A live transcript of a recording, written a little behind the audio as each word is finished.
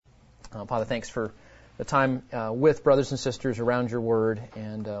Father, thanks for the time with brothers and sisters around your word.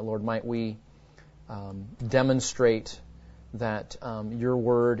 And Lord, might we demonstrate that your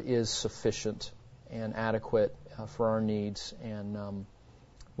word is sufficient and adequate for our needs. And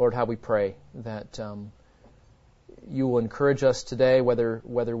Lord, how we pray that you will encourage us today, whether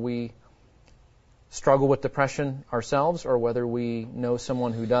we struggle with depression ourselves or whether we know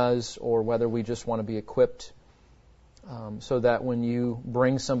someone who does or whether we just want to be equipped so that when you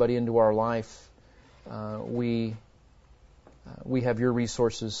bring somebody into our life, we have your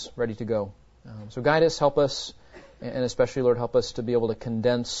resources ready to go. So guide us, help us, and especially, Lord, help us to be able to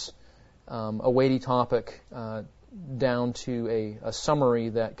condense a weighty topic down to a summary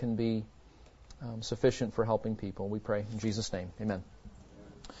that can be sufficient for helping people. We pray in Jesus' name. Amen.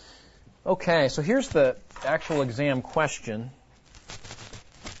 Okay, so here's the actual exam question.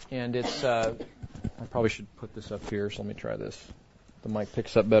 And it's, I probably should put this up here, so let me try this. The mic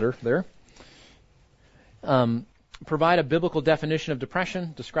picks up better there. Provide a biblical definition of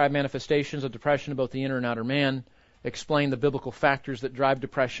depression. Describe manifestations of depression, both the inner and outer man. Explain the biblical factors that drive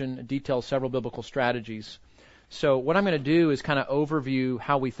depression. Detail several biblical strategies. So what I'm going to do is kind of overview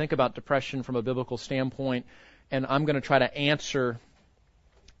how we think about depression from a biblical standpoint, and I'm going to try to answer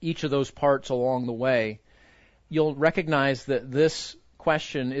each of those parts along the way. You'll recognize that this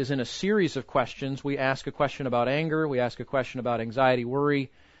question is in a series of questions. We ask a question about anger, we ask a question about anxiety, worry,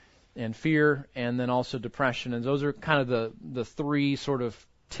 and fear, and then also depression. And those are kind of the three sort of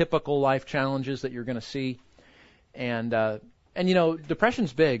typical life challenges that you're going to see. And you know,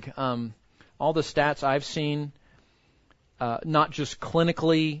 depression's big. All the stats I've seen, not just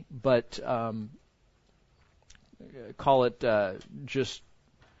clinically, but call it just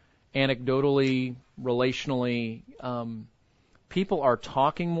anecdotally, relationally, people are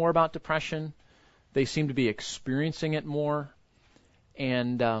talking more about depression. They seem to be experiencing it more.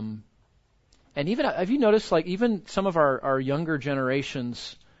 And even, have you noticed, like, even some of our younger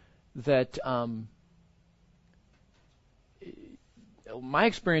generations that, my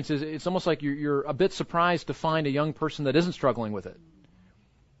experience is it's almost like you're a bit surprised to find a young person that isn't struggling with it.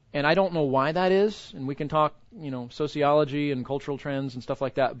 And I don't know why that is, and we can talk, you know, sociology and cultural trends and stuff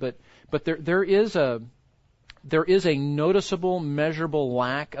like that, but there is a noticeable, measurable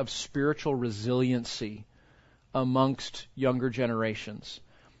lack of spiritual resiliency amongst younger generations.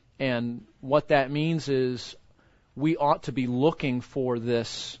 And what that means is we ought to be looking for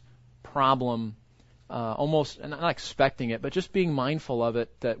this problem, almost, not expecting it, but just being mindful of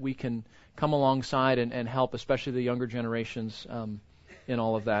it, that we can come alongside and help, especially the younger generations, in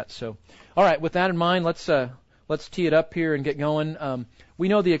all of that. So, all right, with that in mind, let's tee it up here and get going. We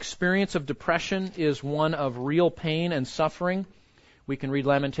know the experience of depression is one of real pain and suffering. We can read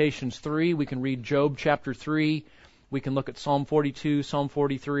Lamentations 3. We can read Job chapter 3. We can look at Psalm 42, Psalm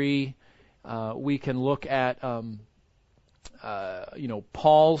 43. We can look at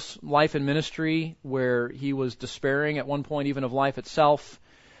Paul's life and ministry, where he was despairing at one point even of life itself.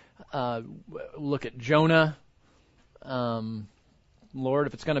 Look at Jonah. Lord,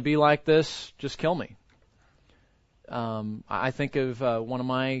 if it's going to be like this, just kill me. I think of one of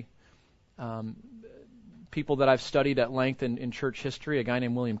my people that I've studied at length in church history, a guy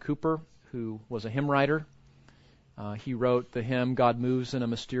named William Cooper, who was a hymn writer. He wrote the hymn, God Moves in a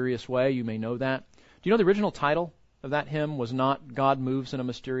Mysterious Way. You may know that. Do you know the original title of that hymn was not God Moves in a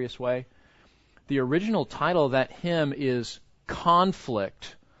Mysterious Way? The original title of that hymn is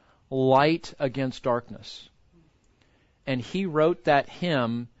Conflict, Light Against Darkness. And he wrote that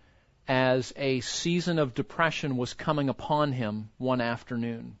hymn as a season of depression was coming upon him one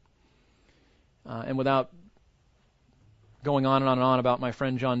afternoon. And without going on and on and on about my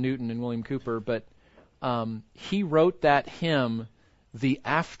friend John Newton and William Cooper, but he wrote that hymn the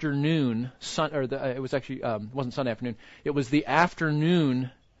afternoon, it was actually, it wasn't Sunday afternoon, it was the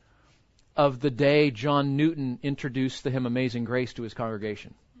afternoon of the day John Newton introduced the hymn Amazing Grace to his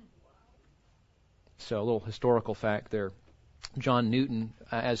congregation. So a little historical fact there. John Newton,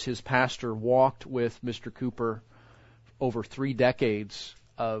 as his pastor, walked with Mr. Cooper over 3 decades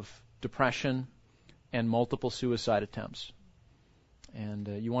of depression and multiple suicide attempts. And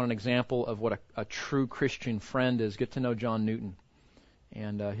you want an example of what a true Christian friend is, get to know John Newton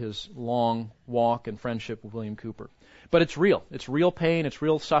and his long walk and friendship with William Cooper. But it's real. It's real pain. It's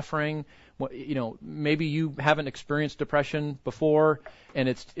real suffering. You know, maybe you haven't experienced depression before, and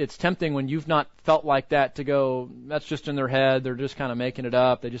it's tempting when you've not felt like that to go, that's just in their head. They're just kind of making it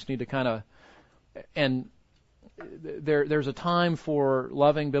up. They just need to kind of, and there's a time for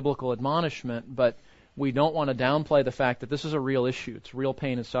loving biblical admonishment, but we don't want to downplay the fact that this is a real issue. It's real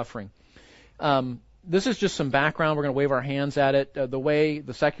pain and suffering. This is just some background. We're going to wave our hands at it. The way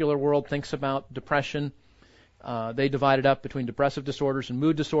the secular world thinks about depression, they divide it up between depressive disorders and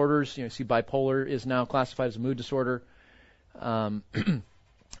mood disorders. You see bipolar is now classified as a mood disorder. And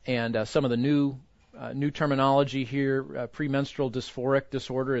some of the new terminology here, premenstrual dysphoric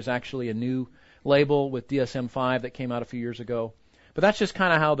disorder is actually a new label with DSM-5 that came out a few years ago. But that's just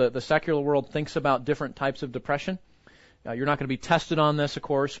kind of how the secular world thinks about different types of depression. You're not going to be tested on this, of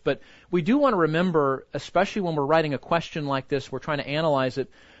course, but we do want to remember, especially when we're writing a question like this, we're trying to analyze it,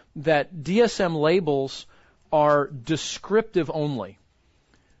 that DSM labels are descriptive only.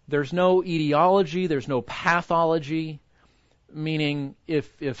 There's no etiology, there's no pathology, meaning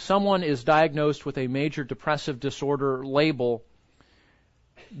if someone is diagnosed with a major depressive disorder label,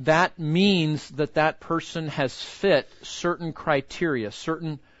 that means that person has fit certain criteria,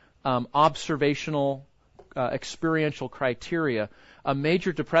 certain observational, experiential criteria. A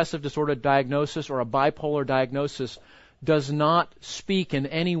major depressive disorder diagnosis or a bipolar diagnosis does not speak in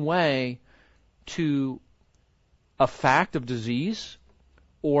any way to a fact of disease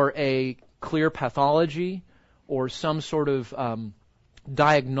or a clear pathology or some sort of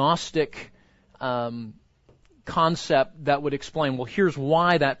diagnostic concept that would explain, well, here's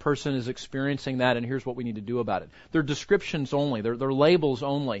why that person is experiencing that and here's what we need to do about it. They're descriptions only. They're labels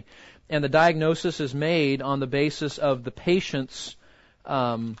only. And the diagnosis is made on the basis of the patient's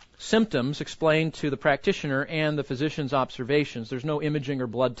symptoms explained to the practitioner and the physician's observations. There's no imaging or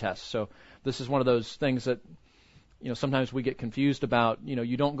blood tests. So this is one of those things that sometimes we get confused about.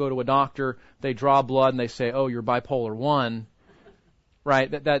 You don't go to a doctor, they draw blood and they say, oh, you're bipolar 1.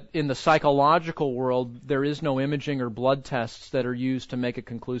 Right, that in the psychological world, there is no imaging or blood tests that are used to make a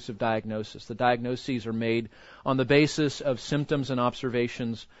conclusive diagnosis. The diagnoses are made on the basis of symptoms and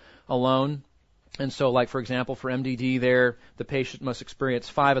observations alone. And so, like, for example, for MDD there, the patient must experience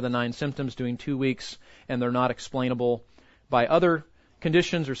 5 of the 9 symptoms during 2 weeks, and they're not explainable by other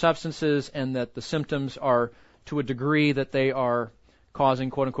conditions or substances, and that the symptoms are to a degree that they are causing,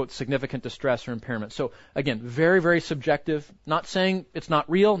 quote-unquote, significant distress or impairment. So, again, very, very subjective. Not saying it's not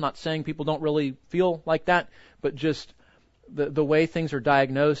real, not saying people don't really feel like that, but just the way things are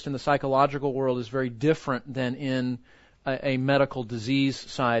diagnosed in the psychological world is very different than in a medical disease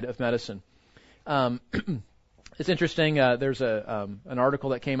side of medicine. It's interesting, there's an article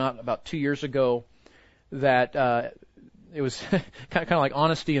that came out about 2 years ago that it was kind of like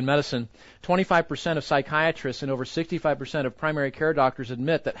honesty in medicine. 25% of psychiatrists and over 65% of primary care doctors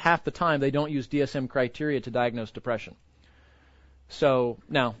admit that half the time they don't use DSM criteria to diagnose depression. So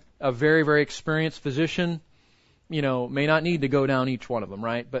now, a very, very experienced physician, may not need to go down each one of them,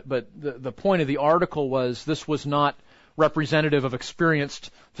 right? But the point of the article was this was not representative of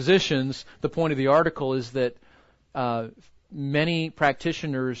experienced physicians. The point of the article is that many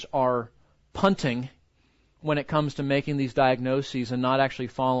practitioners are punting when it comes to making these diagnoses and not actually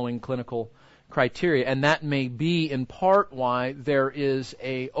following clinical criteria. And that may be in part why there is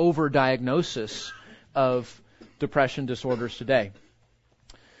a overdiagnosis of depression disorders today.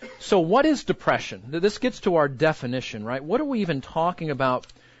 So what is depression? This gets to our definition, right? What are we even talking about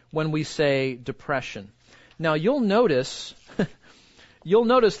when we say depression? Now you'll notice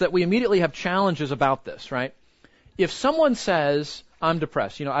that we immediately have challenges about this, right? If someone says, I'm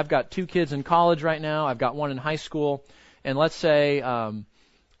depressed. I've got 2 kids in college right now. I've got one in high school. And let's say, one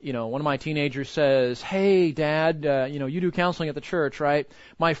of my teenagers says, hey, Dad, you do counseling at the church, right?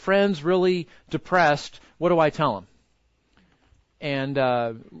 My friend's really depressed. What do I tell him? And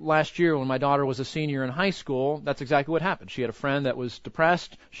last year when my daughter was a senior in high school, that's exactly what happened. She had a friend that was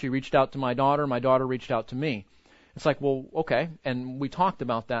depressed. She reached out to my daughter. My daughter reached out to me. It's like, well, okay. And we talked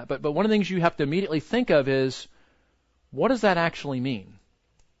about that. But one of the things you have to immediately think of is, what does that actually mean?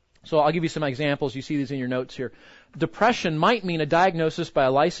 So I'll give you some examples. You see these in your notes here. Depression might mean a diagnosis by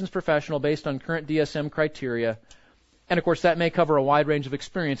a licensed professional based on current DSM criteria. And of course that may cover a wide range of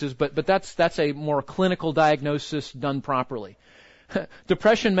experiences, but that's a more clinical diagnosis done properly.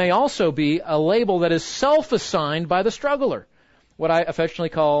 Depression may also be a label that is self-assigned by the struggler, what I affectionately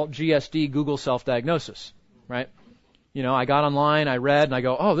call GSD, Google self-diagnosis, right? I got online, I read, and I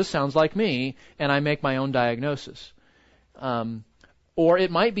go, oh, this sounds like me, and I make my own diagnosis. Or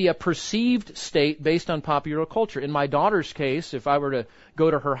it might be a perceived state based on popular culture. In my daughter's case, if I were to go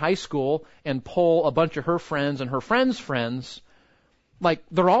to her high school and poll a bunch of her friends and her friends' friends,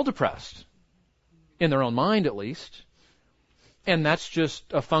 they're all depressed. In their own mind, at least. And that's just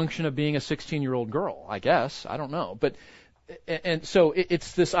a function of being a 16-year-old girl, I guess. I don't know. And so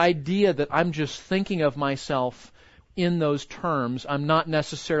it's this idea that I'm just thinking of myself in those terms. I'm not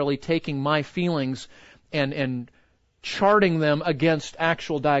necessarily taking my feelings and charting them against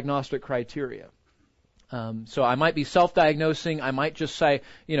actual diagnostic criteria. So I might be self-diagnosing. I might just say,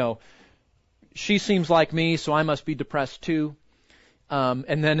 she seems like me, so I must be depressed too.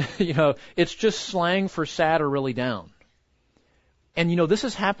 And then, it's just slang for sad or really down. And, this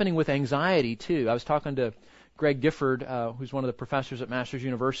is happening with anxiety too. I was talking to Greg Gifford, who's one of the professors at Masters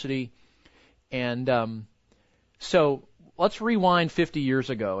University. And so let's rewind 50 years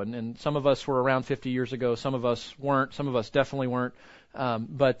ago. And some of us were around 50 years ago. Some of us weren't. Some of us definitely weren't.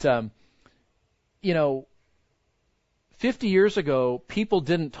 But 50 years ago, people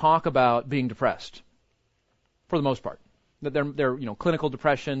didn't talk about being depressed, for the most part. They're clinical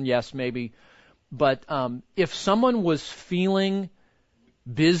depression, yes, maybe. But if someone was feeling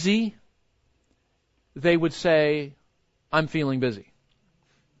busy, they would say, I'm feeling busy.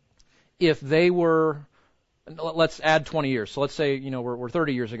 If they were, let's add 20 years. So let's say, we're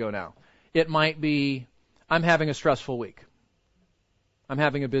 30 years ago now. It might be, I'm having a stressful week. I'm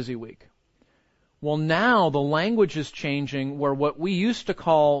having a busy week. Well, now the language is changing where what we used to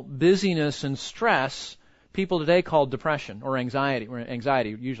call busyness and stress, people today call depression or anxiety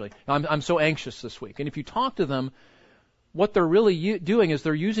usually. I'm so anxious this week. And if you talk to them, what they're really doing is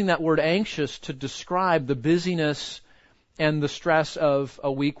they're using that word anxious to describe the busyness and the stress of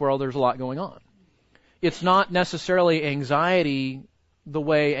a week where there's a lot going on. It's not necessarily anxiety the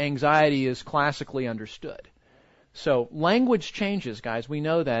way anxiety is classically understood. So language changes, guys. We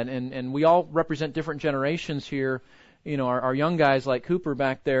know that, and we all represent different generations here. Our young guys like Cooper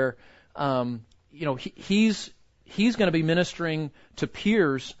back there. He's going to be ministering to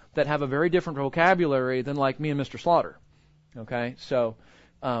peers that have a very different vocabulary than like me and Mr. Slaughter. Okay, so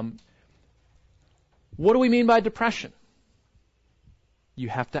what do we mean by depression? You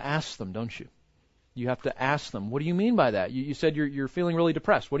have to ask them, don't you? You have to ask them, what do you mean by that? You said you're feeling really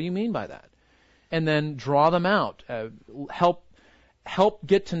depressed. What do you mean by that? And then draw them out. Help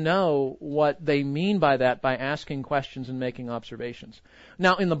get to know what they mean by that by asking questions and making observations.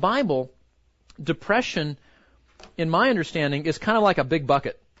 Now, in the Bible, depression, in my understanding, is kind of like a big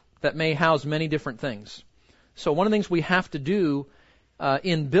bucket that may house many different things. So one of the things we have to do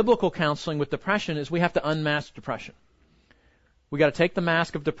in biblical counseling with depression is we have to unmask depression. We got to take the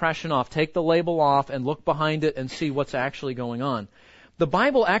mask of depression off, take the label off, and look behind it and see what's actually going on. The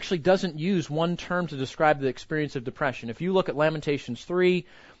Bible actually doesn't use one term to describe the experience of depression. If you look at Lamentations 3,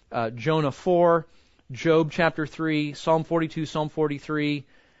 Jonah 4, Job chapter 3, Psalm 42, Psalm 43,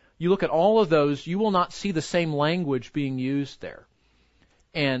 you look at all of those, you will not see the same language being used there.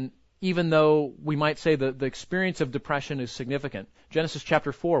 And even though we might say the experience of depression is significant, Genesis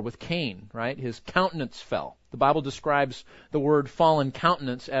chapter 4 with Cain, right? His countenance fell. The Bible describes the word fallen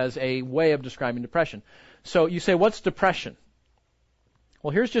countenance as a way of describing depression. So you say, what's depression?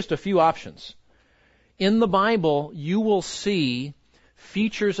 Well, here's just a few options. In the Bible, you will see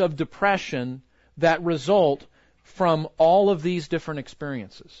features of depression that result from all of these different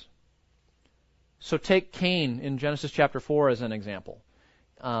experiences. So take Cain in Genesis chapter 4 as an example.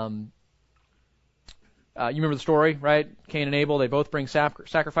 You remember the story, right? Cain and Abel, they both bring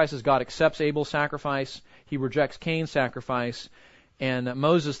sacrifices. God accepts Abel's sacrifice. He rejects Cain's sacrifice. And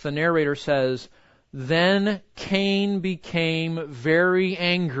Moses, the narrator, says, then Cain became very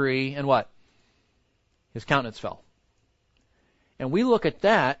angry, and what? His countenance fell. And we look at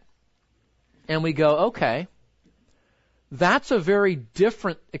that, and we go, okay, that's a very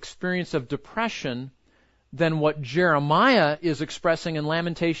different experience of depression than what Jeremiah is expressing in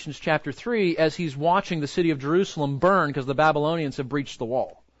Lamentations chapter 3 as he's watching the city of Jerusalem burn because the Babylonians have breached the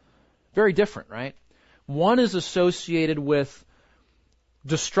wall. Very different, right? One is associated with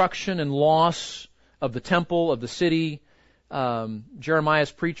destruction and loss of the temple, of the city.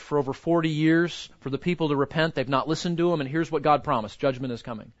 Jeremiah's preached for over 40 years for the people to repent. They've not listened to him, and here's what God promised. Judgment is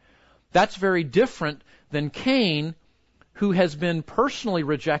coming. That's very different than Cain, who has been personally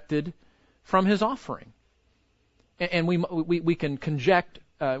rejected from his offering. And we can conject,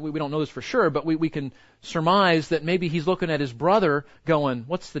 we don't know this for sure, but we can surmise that maybe he's looking at his brother going,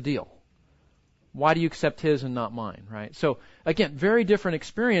 what's the deal? Why do you accept his and not mine, right? So, again, very different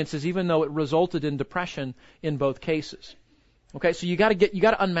experiences, even though it resulted in depression in both cases. Okay, so you got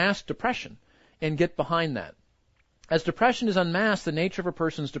to unmask depression and get behind that. As depression is unmasked, the nature of a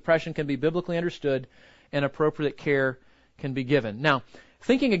person's depression can be biblically understood and appropriate care can be given. Now,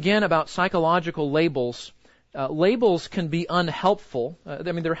 thinking again about psychological labels, labels can be unhelpful.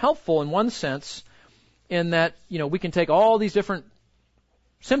 They're helpful in one sense in that, we can take all these different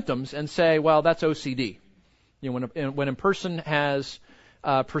symptoms and say, well, that's OCD. When a person has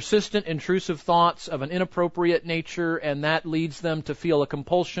persistent, intrusive thoughts of an inappropriate nature, and that leads them to feel a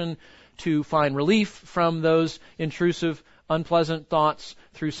compulsion to find relief from those intrusive, unpleasant thoughts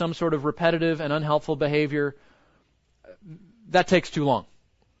through some sort of repetitive and unhelpful behavior, that takes too long.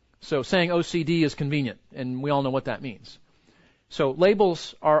 So saying OCD is convenient, and we all know what that means. So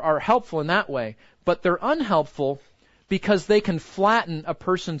labels are helpful in that way, but they're unhelpful because they can flatten a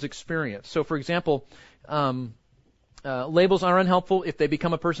person's experience. So, for example, labels are unhelpful if they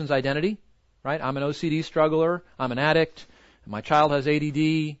become a person's identity, right? I'm an OCD struggler, I'm an addict, my child has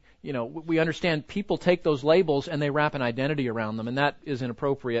ADD. We understand people take those labels and they wrap an identity around them, and that is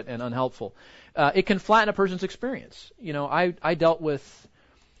inappropriate and unhelpful. It can flatten a person's experience. I dealt with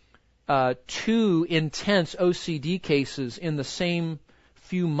 2 intense OCD cases in the same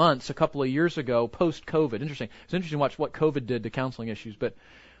few months a couple of years ago, post-COVID. Interesting. It's interesting to watch what COVID did to counseling issues, but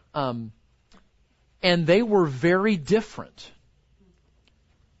and they were very different.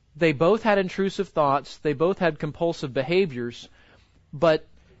 They both had intrusive thoughts. They both had compulsive behaviors, but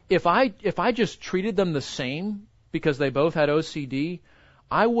if I just treated them the same because they both had OCD,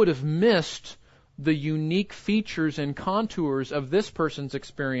 I would have missed the unique features and contours of this person's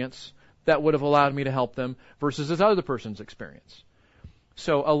experience that would have allowed me to help them versus this other person's experience.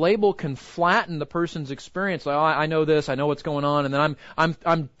 So a label can flatten the person's experience. Like, I know this, I know what's going on, and then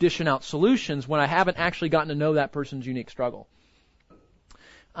I'm dishing out solutions when I haven't actually gotten to know that person's unique struggle.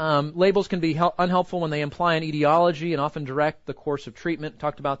 Labels can be unhelpful when they imply an etiology and often direct the course of treatment.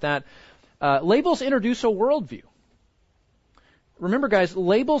 Talked about that. Labels introduce a worldview. Remember, guys,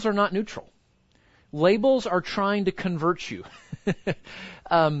 labels are not neutral. Labels are trying to convert you.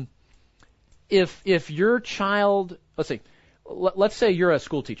 If your child, let's say you're a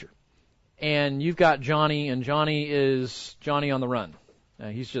school teacher, and you've got Johnny, and Johnny is Johnny on the run.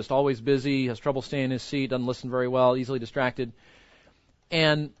 He's just always busy, has trouble staying in his seat, doesn't listen very well, easily distracted.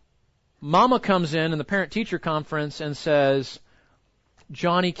 And Mama comes in the parent-teacher conference and says,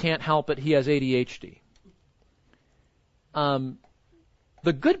 Johnny can't help it, he has ADHD.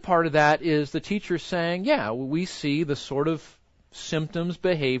 The good part of that is the teacher saying, yeah, we see the sort of symptoms,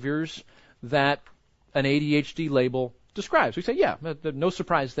 behaviors that an ADHD label describes. We say, yeah, no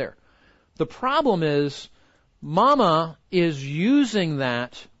surprise there. The problem is Mama is using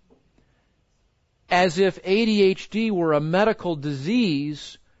that as if ADHD were a medical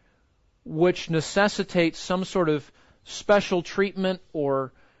disease which necessitates some sort of special treatment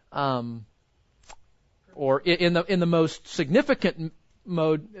or in the most significant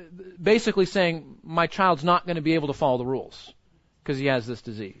mode, basically saying my child's not going to be able to follow the rules because he has this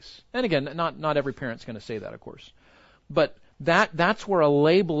disease. And again, not every parent's going to say that, of course. But that's where a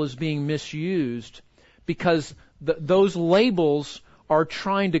label is being misused because those labels are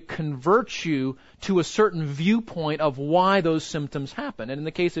trying to convert you to a certain viewpoint of why those symptoms happen. And in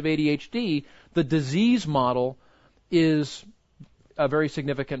the case of ADHD, the disease model is a very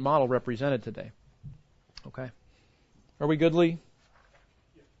significant model represented today. Okay. Are we good, Lee?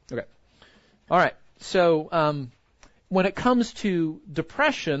 Okay. All right. So when it comes to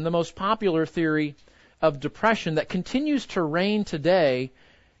depression, the most popular theory of depression that continues to reign today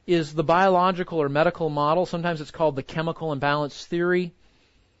is the biological or medical model. Sometimes it's called the chemical imbalance theory.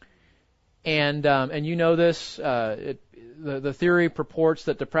 And you know this. The theory purports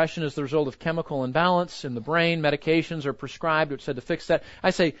that depression is the result of chemical imbalance in the brain. Medications are prescribed, which said to fix that.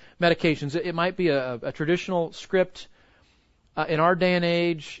 I say medications. It might be a traditional script. In our day and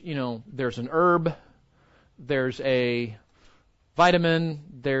age, there's an herb, there's a vitamin,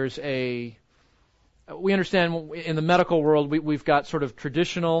 we understand in the medical world we've got sort of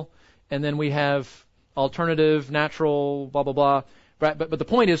traditional, and then we have alternative, natural, blah, blah, blah. Right? But the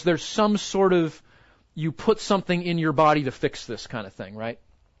point is there's some sort of, you put something in your body to fix this kind of thing, right?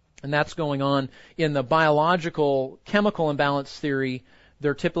 And that's going on in the biological chemical imbalance theory.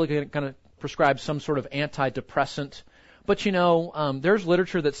 They're typically going to prescribe some sort of antidepressant. But there's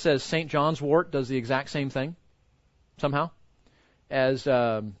literature that says St. John's wort does the exact same thing, somehow, as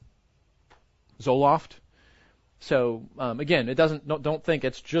Zoloft. So again, don't think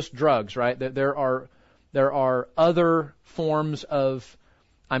it's just drugs, right? There are other forms of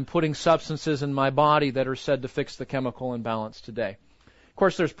I'm putting substances in my body that are said to fix the chemical imbalance today. Of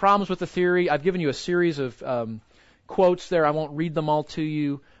course, there's problems with the theory. I've given you a series of quotes there. I won't read them all to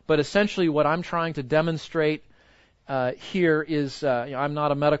you, but essentially what I'm trying to demonstrate here is I'm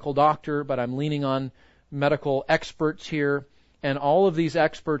not a medical doctor, but I'm leaning on medical experts here, and all of these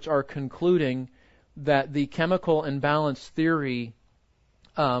experts are concluding that the chemical imbalance theory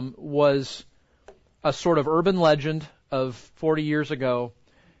was a sort of urban legend of 40 years ago.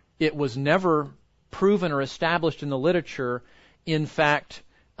 It was never proven or established in the literature. In fact,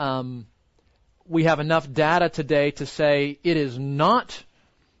 we have enough data today to say it is not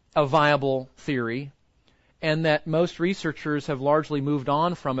a viable theory, and that most researchers have largely moved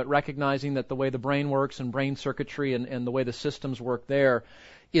on from it, recognizing that the way the brain works and brain circuitry and the way the systems work there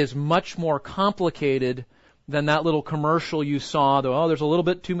is much more complicated than that little commercial you saw. There's a little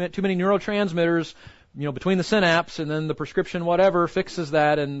bit too many neurotransmitters, between the synapse, and then the prescription whatever fixes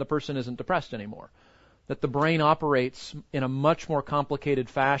that, and the person isn't depressed anymore. That the brain operates in a much more complicated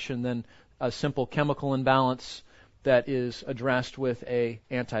fashion than a simple chemical imbalance that is addressed with a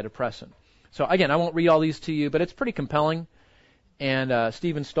antidepressant. So again, I won't read all these to you, but it's pretty compelling. And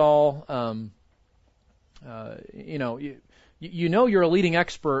Stephen Stahl, you're a leading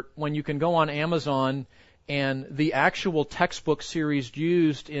expert when you can go on Amazon and the actual textbook series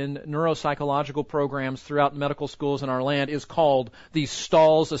used in neuropsychological programs throughout medical schools in our land is called the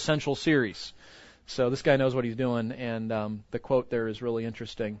Stahl's Essential Series. So this guy knows what he's doing, and the quote there is really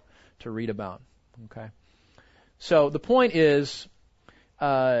interesting to read about. Okay. So the point is,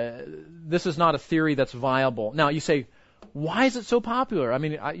 this is not a theory that's viable. Now you say, why is it so popular? I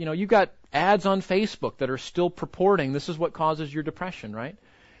mean, you've got ads on Facebook that are still purporting this is what causes your depression, right?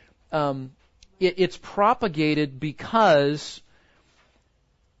 It's propagated because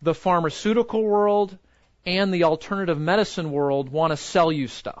the pharmaceutical world and the alternative medicine world want to sell you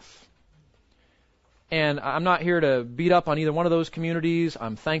stuff. And I'm not here to beat up on either one of those communities.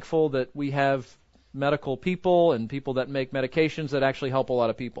 I'm thankful that we have medical people and people that make medications that actually help a lot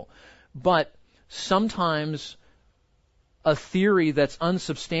of people. But sometimes a theory that's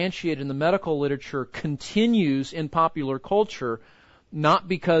unsubstantiated in the medical literature continues in popular culture, not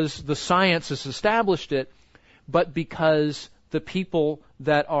because the science has established it, but because the people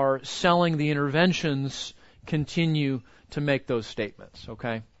that are selling the interventions continue to make those statements,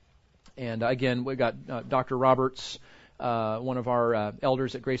 okay? And again, we got Dr. Roberts, one of our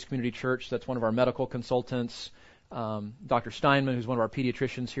elders at Grace Community Church. That's one of our medical consultants. Dr. Steinman, who's one of our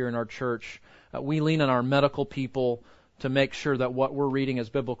pediatricians here in our church. We lean on our medical people to make sure that what we're reading as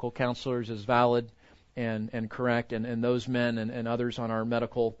biblical counselors is valid and correct. And those men and others on our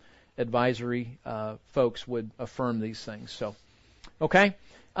medical advisory folks would affirm these things. So, okay.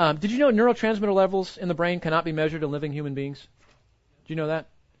 Did you know neurotransmitter levels in the brain cannot be measured in living human beings? Do you know that?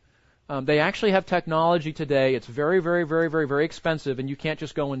 They actually have technology today. It's very, very, very, very, very expensive, and you can't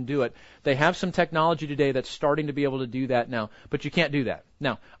just go and do it. They have some technology today that's starting to be able to do that now, but you can't do that.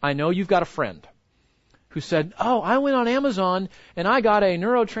 Now, I know you've got a friend who said, I went on Amazon, and I got a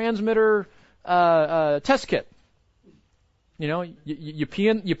neurotransmitter test kit. You pee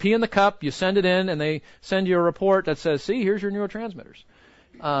in the cup, you send it in, and they send you a report that says, see, here's your neurotransmitters.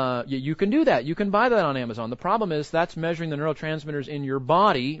 You can do that. You can buy that on Amazon. The problem is that's measuring the neurotransmitters in your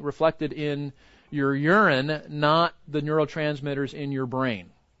body reflected in your urine, not the neurotransmitters in your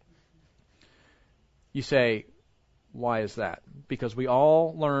brain. You say, why is that? Because we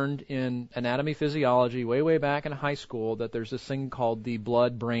all learned in anatomy physiology way, way back in high school that there's this thing called the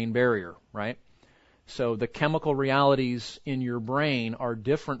blood-brain barrier, right? So the chemical realities in your brain are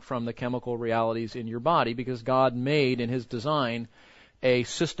different from the chemical realities in your body because God made in His design a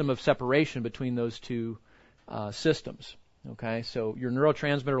system of separation between those two systems. Okay, so your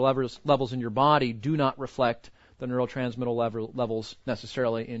neurotransmitter levels in your body do not reflect the neurotransmitter levels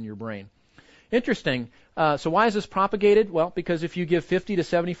necessarily in your brain. Interesting. So why is this propagated? Well, because if you give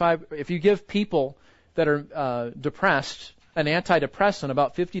if you give people that are depressed an antidepressant,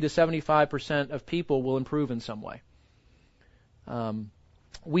 about 50 to 75% of people will improve in some way.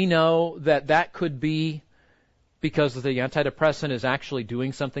 We know that could be because the antidepressant is actually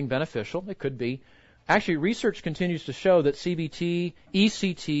doing something beneficial. It could be. Actually, research continues to show that CBT,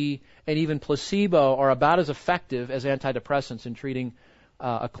 ECT, and even placebo are about as effective as antidepressants in treating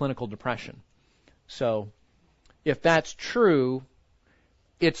a clinical depression. So, if that's true,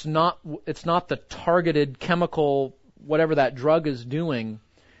 it's not the targeted chemical, whatever that drug is doing.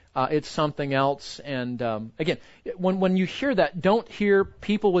 It's something else. And again, when you hear that, don't hear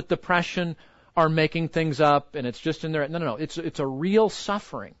people with depression are making things up and it's just in there. No. It's a real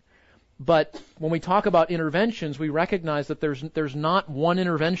suffering. But when we talk about interventions, we recognize that there's not one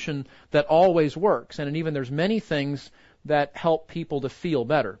intervention that always works, and even there's many things that help people to feel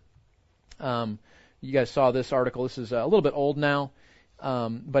better. You guys saw this article. This is a little bit old now,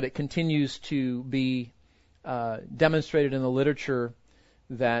 but it continues to be demonstrated in the literature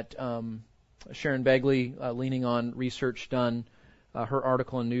that Sharon Begley, leaning on research done, her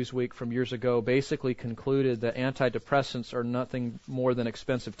article in Newsweek from years ago basically concluded that antidepressants are nothing more than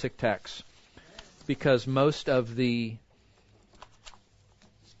expensive Tic Tacs, because most of the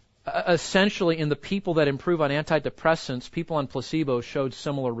essentially in the people that improve on antidepressants, people on placebo showed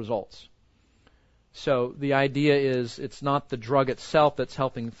similar results. So the idea is it's not the drug itself that's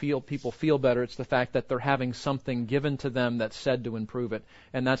helping people feel better. It's the fact that they're having something given to them that's said to improve it.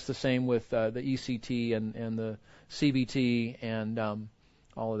 And that's the same with the ECT and the CBT and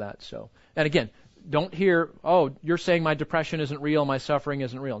all of that. So, and again, don't hear, oh, you're saying my depression isn't real, my suffering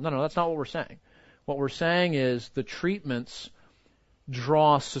isn't real. No, that's not what we're saying. What we're saying is the treatments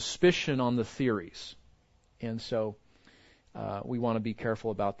draw suspicion on the theories. And so we want to be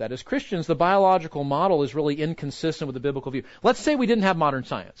careful about that. As Christians, the biological model is really inconsistent with the biblical view. Let's say we didn't have modern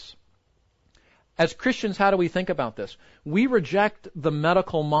science. As Christians, how do we think about this? We reject the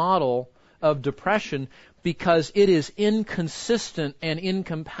medical model of depression because it is inconsistent and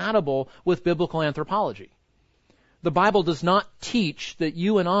incompatible with biblical anthropology. The Bible does not teach that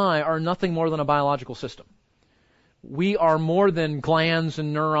you and I are nothing more than a biological system. We are more than glands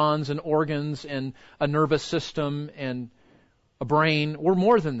and neurons and organs and a nervous system and a brain. We're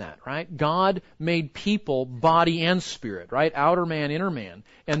more than that, right? God made people body and spirit, right? Outer man, inner man.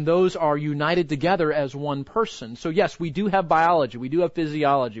 And those are united together as one person. So yes, we do have biology, we do have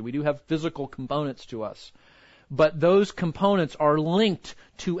physiology, we do have physical components to us. But those components are linked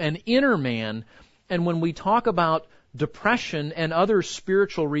to an inner man. And when we talk about depression and other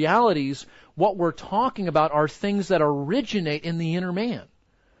spiritual realities, what we're talking about are things that originate in the inner man.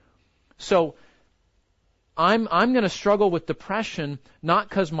 So I'm going to struggle with depression not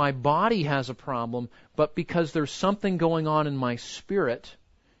because my body has a problem, but because there's something going on in my spirit,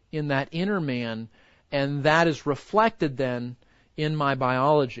 in that inner man, and that is reflected then in my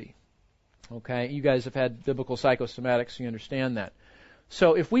biology. Okay, you guys have had biblical psychosomatics, so you understand that.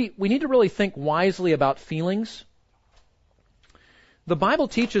 So if we need to really think wisely about feelings. The Bible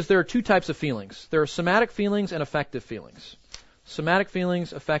teaches there are two types of feelings. There are somatic feelings and affective feelings. Somatic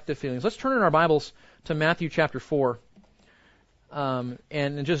feelings, affective feelings. Let's turn in our Bibles to Matthew chapter 4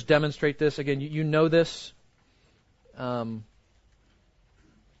 and just demonstrate this. Again, you know this.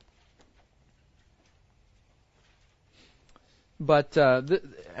 But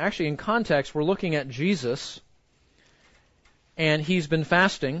actually, in context, we're looking at Jesus, and he's been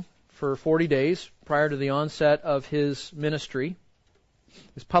fasting for 40 days prior to the onset of his ministry,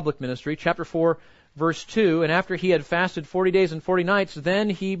 his public ministry. Chapter 4, verse 2, and after he had fasted 40 days and 40 nights, then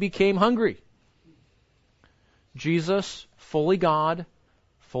he became hungry. Jesus, fully God,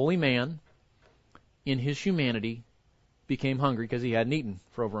 fully man, in his humanity, became hungry because he hadn't eaten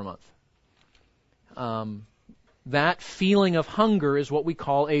for over a month. That feeling of hunger is what we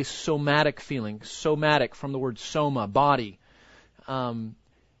call a somatic feeling. Somatic, from the word soma, body.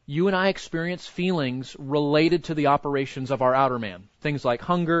 You and I experience feelings related to the operations of our outer man. Things like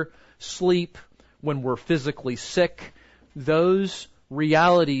hunger, sleep, when we're physically sick. Those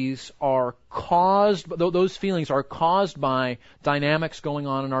realities are caused, those feelings are caused by dynamics going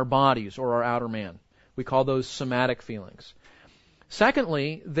on in our bodies or our outer man. We call those somatic feelings.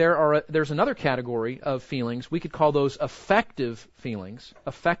 Secondly, there's another category of feelings. We could call those affective feelings.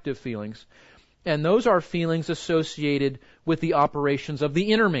 Affective feelings. And those are feelings associated with the operations of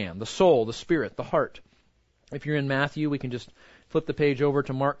the inner man, the soul, the spirit, the heart. If you're in Matthew, we can just flip the page over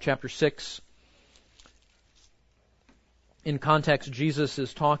to Mark chapter 6. In context, Jesus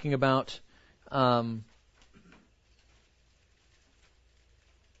is talking about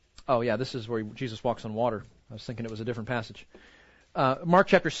this is where Jesus walks on water. I was thinking it was a different passage. Mark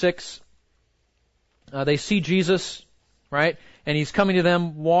chapter 6, they see Jesus, right? And he's coming to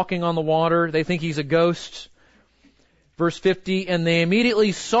them walking on the water. They think he's a ghost. Verse 50, and they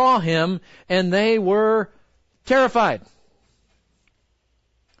immediately saw him, and they were terrified.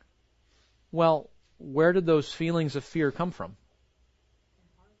 Well, where did those feelings of fear come from?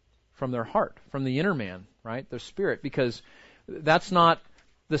 From their heart, from the inner man, right? Their spirit, because that's not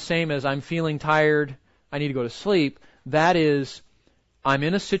the same as I'm feeling tired, I need to go to sleep. That is, I'm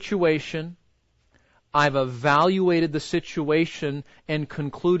in a situation, I've evaluated the situation and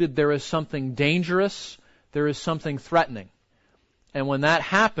concluded there is something dangerous, there is something threatening. And when that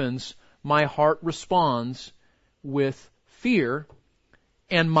happens, my heart responds with fear,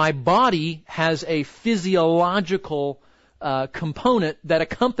 and my body has a physiological component that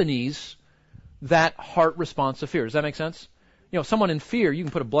accompanies that heart response of fear. Does that make sense? You know, someone in fear, you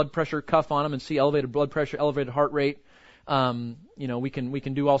can put a blood pressure cuff on them and see elevated blood pressure, elevated heart rate. We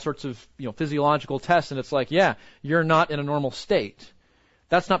can do all sorts of physiological tests, and it's like, yeah, you're not in a normal state.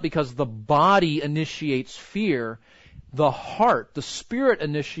 That's not because the body initiates fear. The heart, the spirit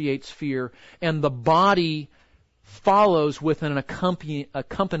initiates fear, and the body follows with an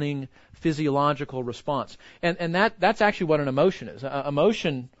accompanying physiological response. And that's actually what an emotion is.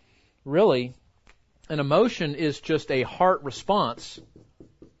 An emotion is just a heart response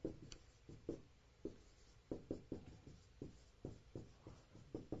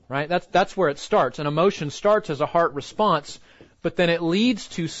right? That's where it starts. An emotion starts as a heart response, but then it leads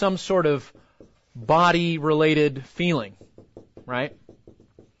to some sort of body-related feeling, right?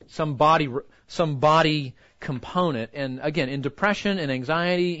 Some body component. And again, in depression, in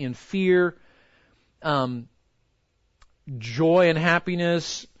anxiety, in fear, joy and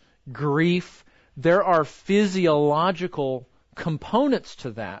happiness, grief, there are physiological components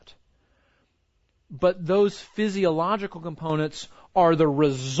to that. But those physiological components are the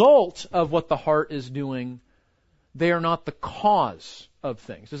result of what the heart is doing. They are not the cause of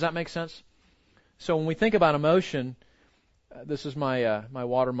things. Does that make sense? So when we think about emotion, this is my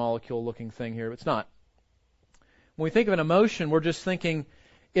water molecule looking thing here. It's not. When we think of an emotion, we're just thinking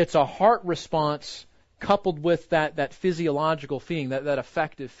it's a heart response coupled with that physiological feeling, that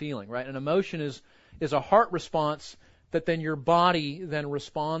affective feeling, right? An emotion is a heart response that then your body then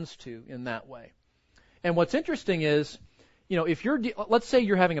responds to in that way. And what's interesting is, if let's say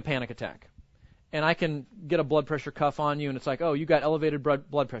you're having a panic attack, and I can get a blood pressure cuff on you, and it's like, oh, you got elevated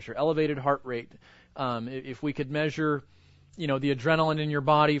blood pressure, elevated heart rate. If we could measure, the adrenaline in your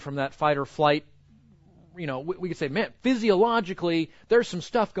body from that fight or flight, we could say, man, physiologically, there's some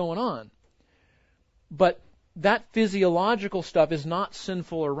stuff going on. But that physiological stuff is not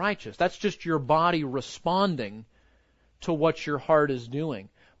sinful or righteous. That's just your body responding to what your heart is doing.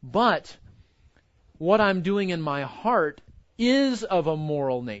 But what I'm doing in my heart is of a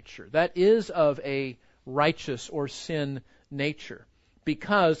moral nature. That is of a righteous or sin nature.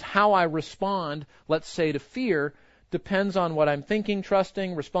 Because how I respond, let's say, to fear, depends on what I'm thinking,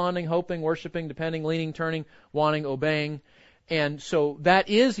 trusting, responding, hoping, worshiping, depending, leaning, turning, wanting, obeying. And so that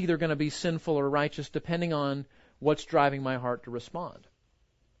is either going to be sinful or righteous depending on what's driving my heart to respond.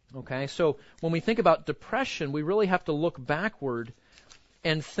 Okay, so when we think about depression, we really have to look backward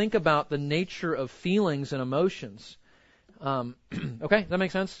and think about the nature of feelings and emotions. Okay, does that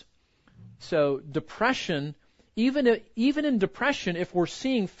make sense? So depression, even in depression, if we're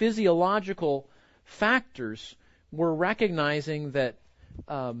seeing physiological factors, we're recognizing that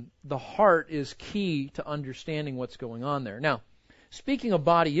the heart is key to understanding what's going on there. Now, speaking of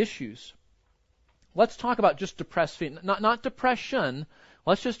body issues, let's talk about just depressed feelings. Not depression.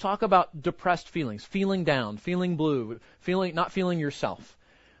 Let's just talk about depressed feelings, feeling down, feeling blue, not feeling yourself.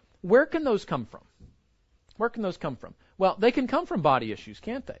 Where can those come from? Where can those come from? Well, they can come from body issues,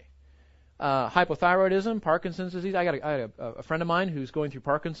 can't they? Hypothyroidism, Parkinson's disease. I got a friend of mine who's going through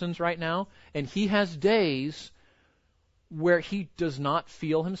Parkinson's right now, and he has days where he does not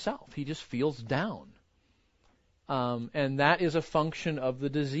feel himself. He just feels down. And that is a function of the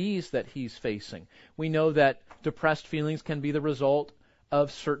disease that he's facing. We know that depressed feelings can be the result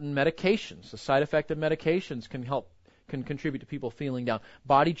of certain medications. The side effect of medications can contribute to people feeling down.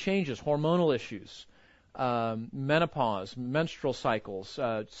 Body changes, hormonal issues, menopause, menstrual cycles,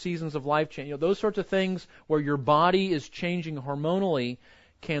 seasons of life change. Those sorts of things where your body is changing hormonally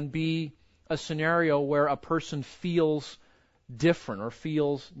can be a scenario where a person feels different or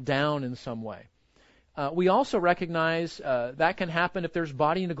feels down in some way. We also recognize that can happen if there's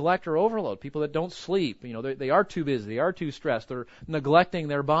body neglect or overload. People that don't sleep, they are too busy, they are too stressed, they're neglecting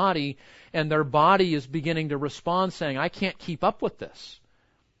their body, and their body is beginning to respond saying, I can't keep up with this.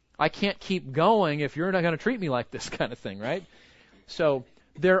 I can't keep going if you're not going to treat me like this kind of thing, right? So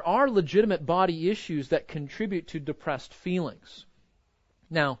there are legitimate body issues that contribute to depressed feelings.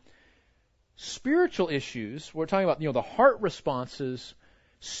 Now, spiritual issues, we're talking about, the heart responses.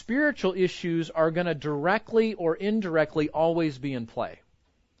 Spiritual issues are going to directly or indirectly always be in play.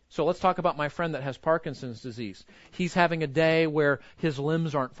 So let's talk about my friend that has Parkinson's disease. He's having a day where his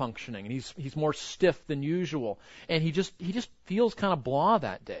limbs aren't functioning, and he's more stiff than usual, and he just feels kind of blah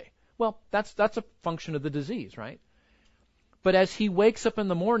that day. Well, that's a function of the disease, right? But as he wakes up in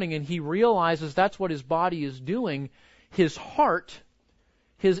the morning and he realizes that's what his body is doing, his heart,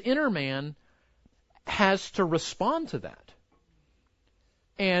 his inner man, has to respond to that.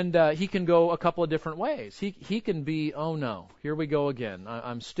 And he can go a couple of different ways. He can be, oh no, here we go again.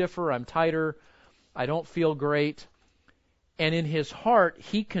 I'm stiffer, I'm tighter, I don't feel great. And in his heart,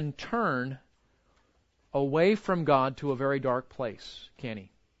 he can turn away from God to a very dark place, can he?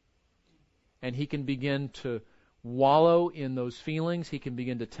 And he can begin to wallow in those feelings. He can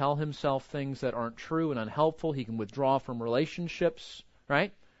begin to tell himself things that aren't true and unhelpful. He can withdraw from relationships,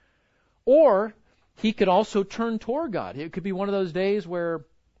 right? Or he could also turn toward God. It could be one of those days where,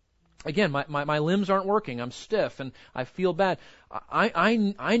 again, my limbs aren't working. I'm stiff and I feel bad. I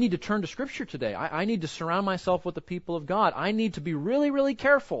need to turn to Scripture today. I need to surround myself with the people of God. I need to be really, really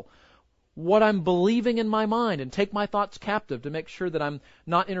careful what I'm believing in my mind and take my thoughts captive to make sure that I'm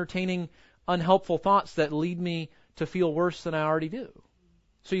not entertaining unhelpful thoughts that lead me to feel worse than I already do.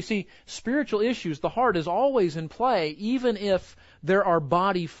 So you see, spiritual issues, the heart is always in play, even if there are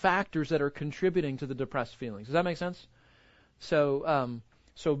body factors that are contributing to the depressed feelings. Does that make sense? So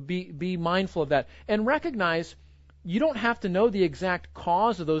be mindful of that. And recognize you don't have to know the exact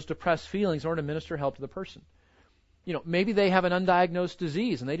cause of those depressed feelings in order to minister help to the person. Maybe they have an undiagnosed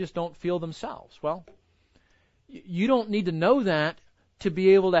disease and they just don't feel themselves. Well, you don't need to know that to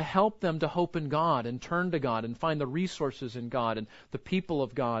be able to help them to hope in God and turn to God and find the resources in God and the people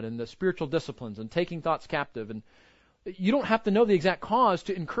of God and the spiritual disciplines and taking thoughts captive. And you don't have to know the exact cause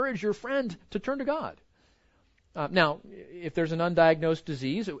to encourage your friend to turn to God. Now, if there's an undiagnosed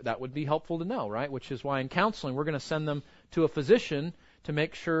disease, that would be helpful to know, right? Which is why in counseling we're going to send them to a physician to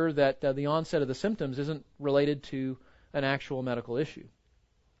make sure that the onset of the symptoms isn't related to an actual medical issue.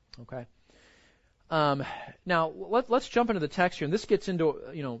 Okay. Now let's jump into the text here, and this gets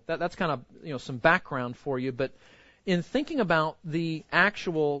into that's kind of some background for you. But in thinking about the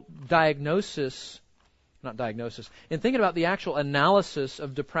actual in thinking about the actual analysis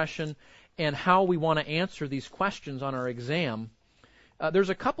of depression and how we want to answer these questions on our exam, there's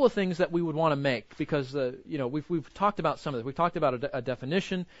a couple of things that we would want to make because we've talked about some of this. We've talked about a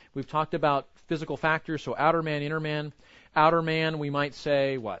definition. We've talked about physical factors, so outer man, inner man. Outer man, we might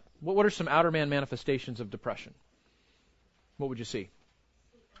say what? What are some outer man manifestations of depression? What would you see?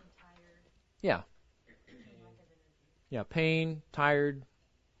 Yeah. Yeah, pain, tired.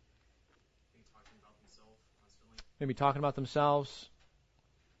 Maybe talking about themselves.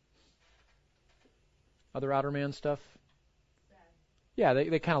 Other outer man stuff? Yeah,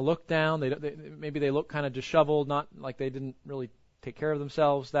 they kind of look down. Maybe they look kind of disheveled, not like they didn't really take care of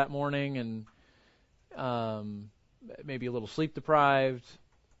themselves that morning, and maybe a little sleep deprived.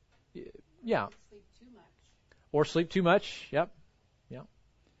 Yeah. Sleep too much. Or sleep too much. Yep.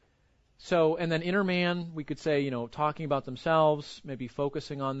 So, and then inner man, we could say, talking about themselves, maybe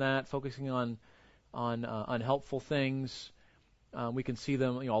focusing on that, focusing on unhelpful things. We can see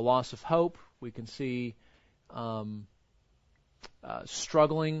them, a loss of hope. We can see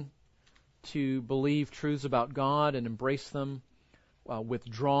struggling to believe truths about God and embrace them,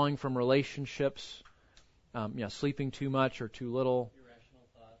 withdrawing from relationships, sleeping too much or too little.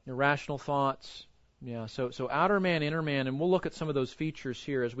 Irrational thoughts. Yeah, so outer man, inner man, and we'll look at some of those features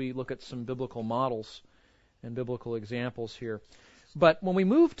here as we look at some biblical models and biblical examples here. But when we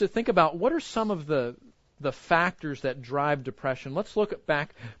move to think about what are some of the factors that drive depression, let's look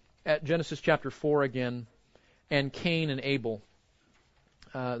back at Genesis chapter 4 again and Cain and Abel.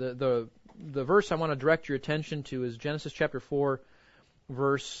 The verse I want to direct your attention to is Genesis chapter 4,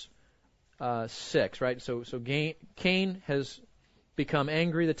 verse 6, right? So Cain has become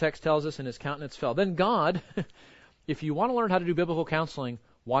angry, the text tells us, and his countenance fell. Then God, if you want to learn how to do biblical counseling,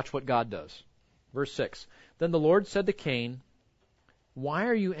 watch what God does. Verse 6, Then the Lord said to Cain, Why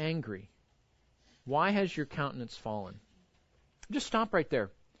are you angry? Why has your countenance fallen? Just stop right there.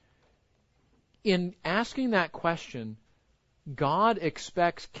 In asking that question, God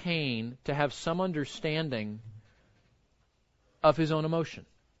expects Cain to have some understanding of his own emotion.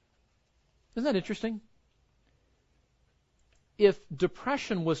 Isn't that interesting? If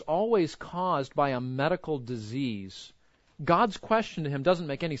depression was always caused by a medical disease, God's question to him doesn't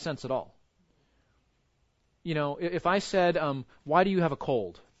make any sense at all. If I said, why do you have a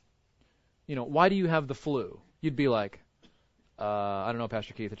cold? Why do you have the flu? You'd be like, I don't know,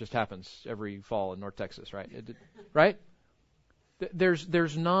 Pastor Keith, it just happens every fall in North Texas, right? Right?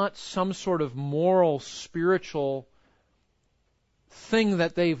 There's not some sort of moral, spiritual thing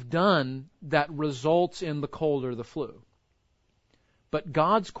that they've done that results in the cold or the flu. But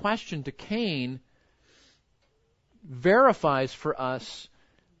God's question to Cain verifies for us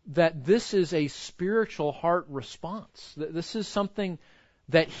that this is a spiritual heart response. This is something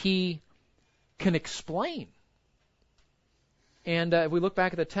that he can explain. And if we look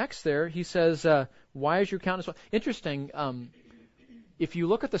back at the text there, he says, why is your countenance... Interesting, if you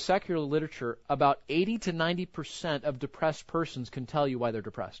look at the secular literature, about 80 to 90% of depressed persons can tell you why they're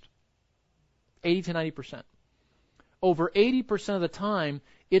depressed. 80 to 90%. Over 80% of the time,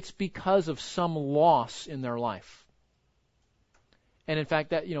 it's because of some loss in their life. And in fact,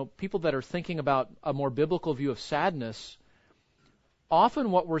 that people that are thinking about a more biblical view of sadness,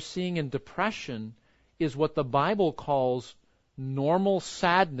 often what we're seeing in depression is what the Bible calls normal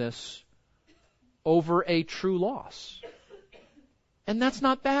sadness over a true loss. And that's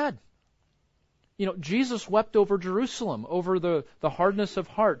not bad. Jesus wept over Jerusalem, over the hardness of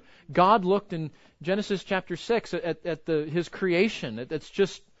heart. God looked in Genesis chapter 6 at his creation. It's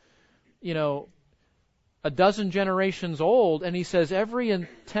just, a dozen generations old, and he says every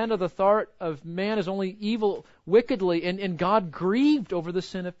intent of the thought of man is only evil wickedly, and God grieved over the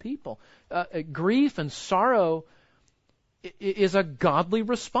sin of people. Grief and sorrow is a godly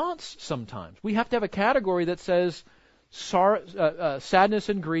response sometimes. We have to have a category that says sadness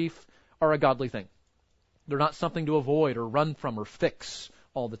and grief are a godly thing. They're not something to avoid or run from or fix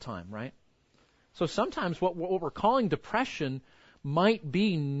all the time, right? So sometimes what we're calling depression might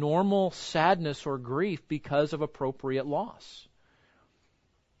be normal sadness or grief because of appropriate loss.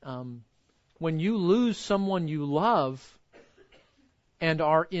 When you lose someone you love and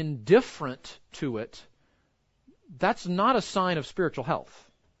are indifferent to it, that's not a sign of spiritual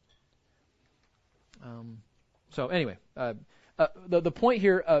health. So anyway, the point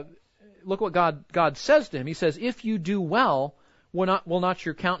here, look what God says to him. He says, if you do well, will not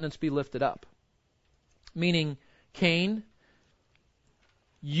your countenance be lifted up? Meaning, Cain,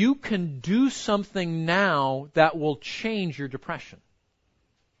 you can do something now that will change your depression.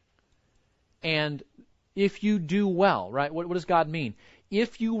 And if you do well, right, what does God mean?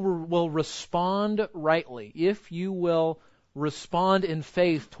 If you will respond rightly, if you will respond in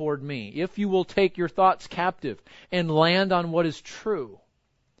faith toward me, if you will take your thoughts captive and land on what is true,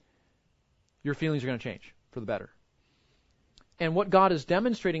 your feelings are going to change for the better. And what God is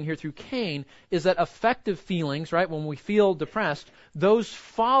demonstrating here through Cain is that affective feelings, right, when we feel depressed, those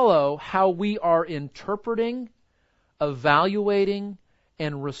follow how we are interpreting, evaluating,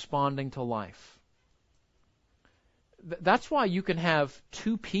 and responding to life. That's why you can have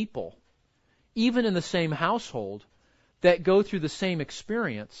two people, even in the same household, that go through the same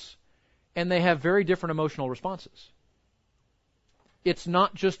experience, and they have very different emotional responses. It's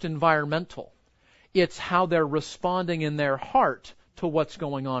not just environmental. It's how they're responding in their heart to what's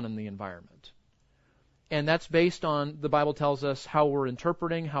going on in the environment. And that's based on, the Bible tells us, how we're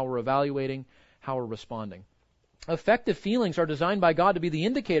interpreting, how we're evaluating, how we're responding. Affective feelings are designed by God to be the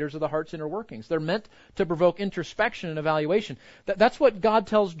indicators of the heart's inner workings. They're meant to provoke introspection and evaluation. That's what God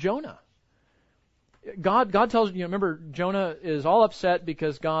tells Jonah. God tells, remember, Jonah is all upset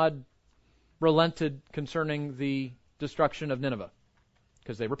because God relented concerning the destruction of Nineveh,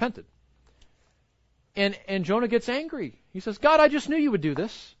 because they repented. And Jonah gets angry. He says, God, I just knew you would do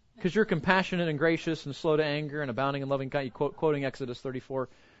this, because you're compassionate and gracious and slow to anger and abounding in loving kindness, quoting Exodus 34.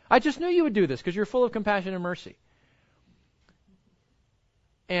 I just knew you would do this, because you're full of compassion and mercy.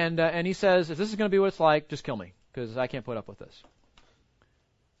 And he says, if this is going to be what it's like, just kill me, because I can't put up with this.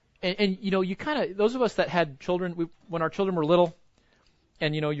 And you kind of, those of us that had children, when our children were little,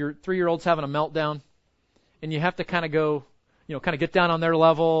 and your 3-year-old's having a meltdown, and you have to kind of go, kind of get down on their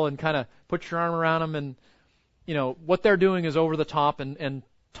level and kind of put your arm around them, and what they're doing is over the top and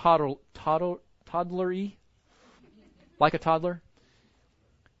toddler-y, like a toddler.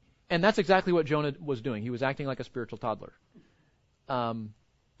 And that's exactly what Jonah was doing. He was acting like a spiritual toddler.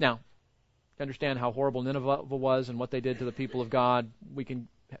 Now, to understand how horrible Nineveh was and what they did to the people of God, we can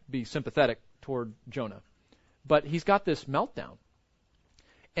be sympathetic toward Jonah. But he's got this meltdown.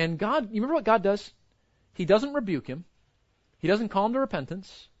 And God, you remember what God does? He doesn't rebuke him. He doesn't call him to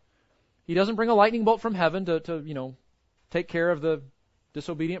repentance. He doesn't bring a lightning bolt from heaven to take care of the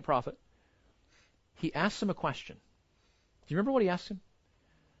disobedient prophet. He asks him a question. Do you remember what he asked him?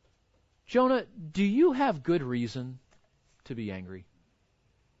 Jonah, do you have good reason to be angry?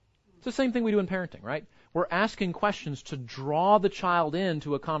 It's the same thing we do in parenting, right? We're asking questions to draw the child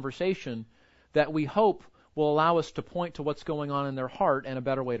into a conversation that we hope will allow us to point to what's going on in their heart and a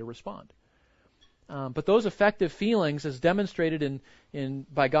better way to respond. But those affective feelings, as demonstrated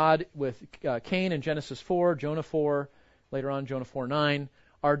by God with Cain in Genesis 4, Jonah 4, later on Jonah 4:9,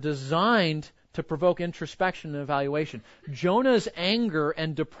 are designed to provoke introspection and evaluation. Jonah's anger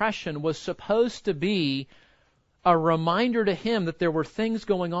and depression was supposed to be a reminder to him that there were things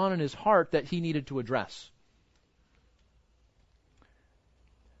going on in his heart that he needed to address.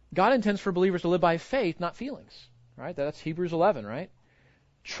 God intends for believers to live by faith, not feelings. Right? That's Hebrews 11, right?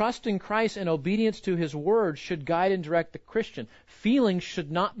 Trust in Christ and obedience to His Word should guide and direct the Christian. Feelings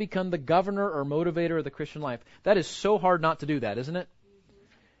should not become the governor or motivator of the Christian life. That is so hard not to do that, isn't it?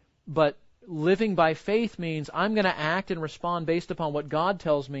 But living by faith means I'm going to act and respond based upon what God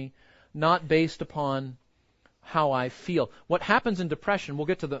tells me, not based upon how I feel. What happens in depression, we'll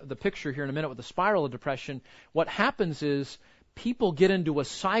get to the picture here in a minute with the spiral of depression. What happens is people get into a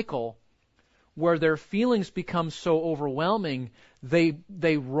cycle where their feelings become so overwhelming,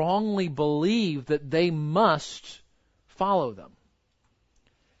 they wrongly believe that they must follow them.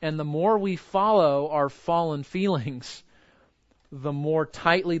 And the more we follow our fallen feelings, the more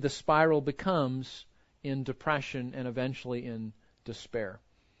tightly the spiral becomes in depression and eventually in despair.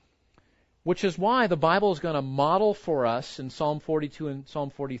 which is why the Bible is going to model for us in Psalm 42 and Psalm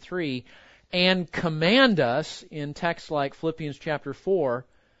 43 and command us in texts like Philippians chapter 4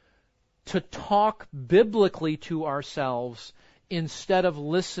 to talk biblically to ourselves instead of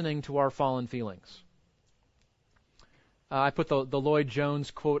listening to our fallen feelings. I put the Lloyd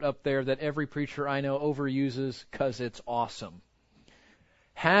Jones quote up there that every preacher I know overuses because it's awesome.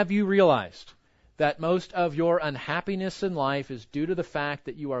 Have you realized that most of your unhappiness in life is due to the fact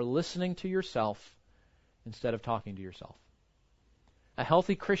that you are listening to yourself instead of talking to yourself? A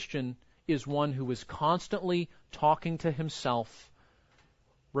healthy Christian is one who is constantly talking to himself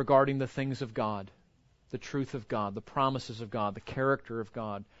regarding the things of God, the truth of God, the promises of God, the character of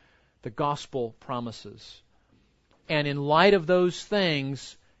God, the gospel promises. And in light of those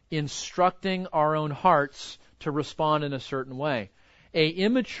things, instructing our own hearts to respond in a certain way. A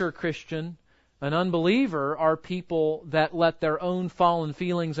immature Christian, an unbeliever, are people that let their own fallen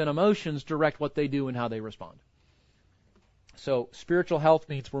feelings and emotions direct what they do and how they respond. So spiritual health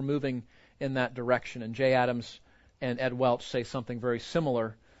means we're moving in that direction. And Jay Adams and Ed Welch say something very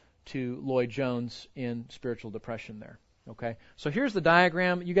similar to Lloyd Jones in spiritual depression there. Okay? So here's the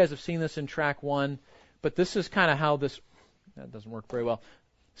diagram. You guys have seen this in track 1, but this is kind of how that doesn't work very well.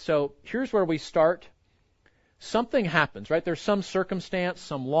 So here's where we start. Something happens, right? There's some circumstance,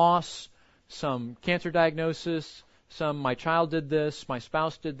 some loss, some cancer diagnosis, some my child did this, my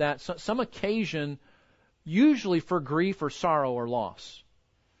spouse did that, some occasion, usually for grief or sorrow or loss.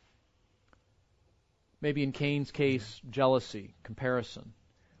 Maybe in Cain's case, jealousy, comparison.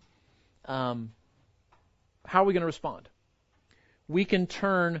 How are we going to respond? We can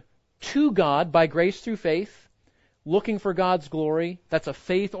turn to God by grace through faith, looking for God's glory. That's a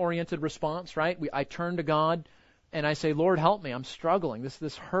faith-oriented response, right? I turn to God and I say, Lord, help me. I'm struggling.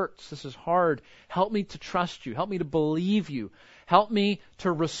 This hurts. This is hard. Help me to trust you. Help me to believe you. Help me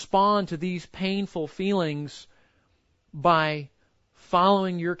to respond to these painful feelings by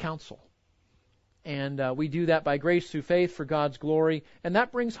following your counsel. And we do that by grace through faith for God's glory. And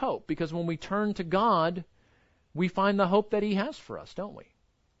that brings hope, because when we turn to God, we find the hope that He has for us, don't we?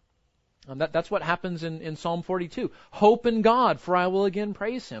 That's what happens in Psalm 42. Hope in God, for I will again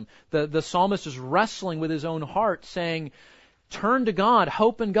praise Him. The psalmist is wrestling with his own heart, saying, turn to God,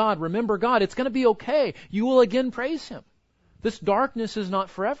 hope in God, remember God. It's going to be okay. You will again praise Him. This darkness is not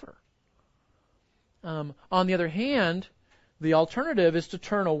forever. On the other hand, the alternative is to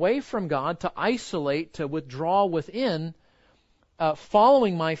turn away from God, to isolate, to withdraw within,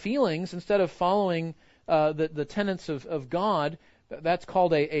 following my feelings instead of following the tenets of God. That's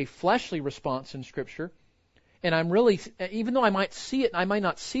called a fleshly response in Scripture. And I'm really, even though I might see it, I might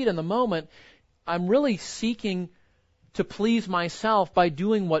not see it in the moment, I'm really seeking to please myself by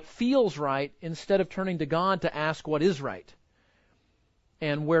doing what feels right instead of turning to God to ask what is right.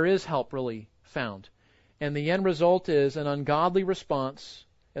 And where is help really found? And the end result is an ungodly response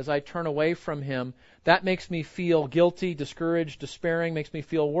as I turn away from Him. That makes me feel guilty, discouraged, despairing, makes me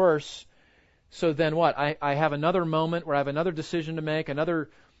feel worse. So then what? I have another moment where I have another decision to make, another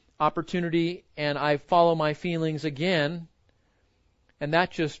opportunity, and I follow my feelings again. And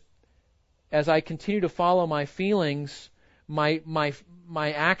that just, as I continue to follow my feelings, my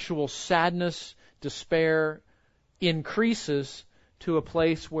actual sadness, despair increases to a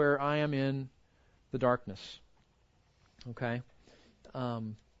place where I am in the darkness. Okay?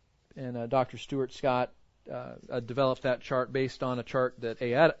 And Dr. Stuart Scott developed that chart based on a chart that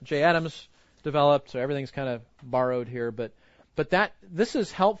Jay Adams developed, so everything's kind of borrowed here, but this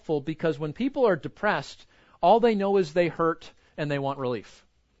is helpful because when people are depressed, all they know is they hurt and they want relief.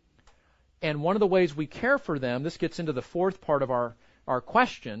 And one of the ways we care for them, this gets into the fourth part of our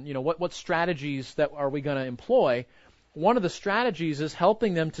question, what strategies that are we going to employ? One of the strategies is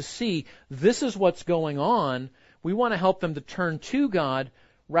helping them to see this is what's going on. We want to help them to turn to God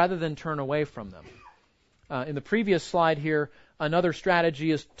rather than turn away from them. In the previous slide here, another strategy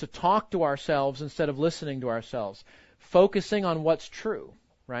is to talk to ourselves instead of listening to ourselves, focusing on what's true,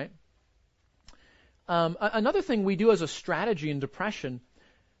 right? Another thing we do as a strategy in depression,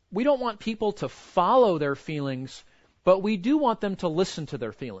 we don't want people to follow their feelings, but we do want them to listen to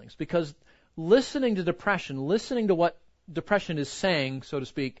their feelings, because listening to depression, listening to what depression is saying, so to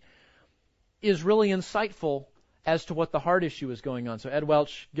speak, is really insightful as to what the heart issue is going on. So Ed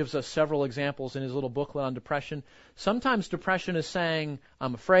Welch gives us several examples in his little booklet on depression. Sometimes depression is saying,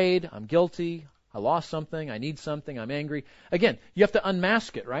 I'm afraid, I'm guilty, I lost something, I need something, I'm angry. Again, you have to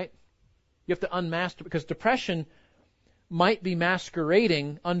unmask it, right? You have to unmask it, because depression might be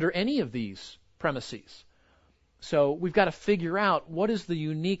masquerading under any of these premises. So we've got to figure out what is the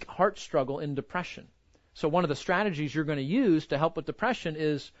unique heart struggle in depression. So one of the strategies you're going to use to help with depression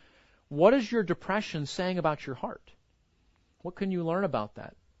is, What is your depression saying about your heart? What can you learn about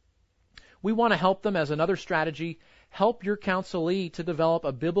that? We want to help them, as another strategy, help your counselee to develop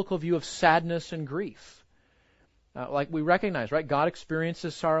a biblical view of sadness and grief. Like we recognize, right? God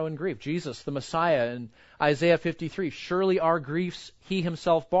experiences sorrow and grief. Jesus, the Messiah, in Isaiah 53, surely our griefs he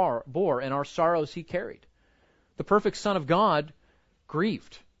himself bore, and our sorrows he carried. The perfect Son of God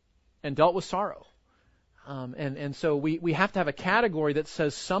grieved and dealt with sorrow. And so we have to have a category that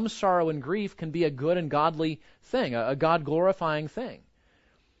says some sorrow and grief can be a good and godly thing, a God-glorifying thing,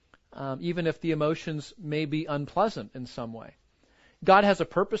 even if the emotions may be unpleasant in some way. God has a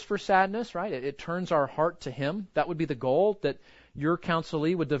purpose for sadness, right? It turns our heart to Him. That would be the goal, that your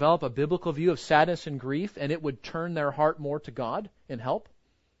counselee would develop a biblical view of sadness and grief, and it would turn their heart more to God and help.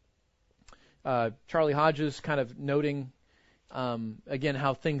 Charlie Hodges kind of noting, again,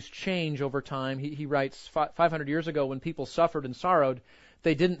 how things change over time. He writes, 500 years ago when people suffered and sorrowed,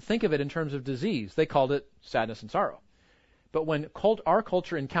 they didn't think of it in terms of disease. They called it sadness and sorrow. But when our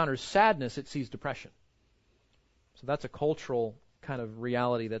culture encounters sadness, it sees depression. So that's a cultural kind of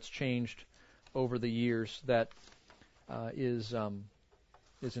reality that's changed over the years that is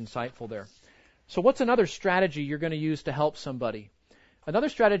insightful there. So what's another strategy you're going to use to help somebody? Another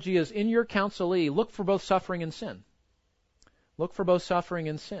strategy is, in your counselee, look for both suffering and sin. Look for both suffering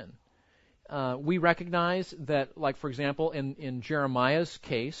and sin. We recognize that, like, for example, in Jeremiah's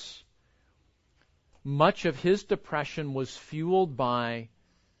case, much of his depression was fueled by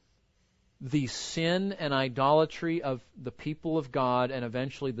the sin and idolatry of the people of God, and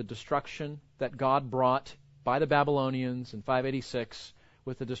eventually the destruction that God brought by the Babylonians in 586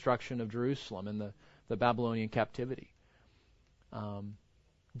 with the destruction of Jerusalem and the Babylonian captivity.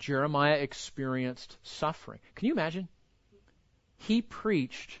 Jeremiah experienced suffering. Can you imagine? He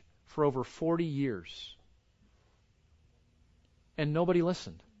preached for over 40 years, and nobody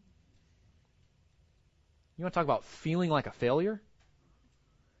listened. You want to talk about feeling like a failure?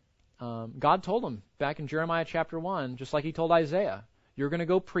 God told him back in Jeremiah chapter 1, just like He told Isaiah, you're going to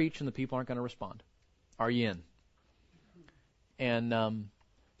go preach and the people aren't going to respond. Are you in? And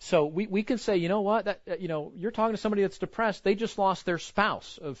so we can say, you know what? You're talking to somebody that's depressed. They just lost their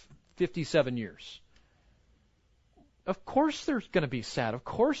spouse of 57 years. Of course they're going to be sad. Of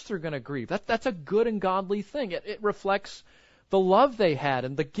course they're going to grieve. That's a good and godly thing. It reflects the love they had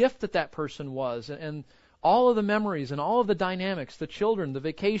and the gift that person was, and all of the memories and all of the dynamics, the children, the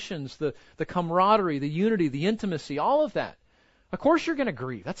vacations, the camaraderie, the unity, the intimacy, all of that. Of course you're going to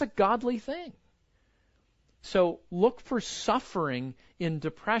grieve. That's a godly thing. So look for suffering in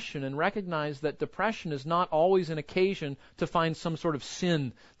depression and recognize that depression is not always an occasion to find some sort of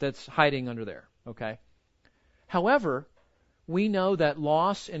sin that's hiding under there. Okay? However, we know that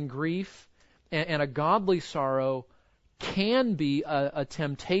loss and grief and a godly sorrow can be a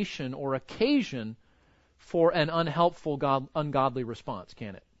temptation or occasion for an unhelpful, ungodly response,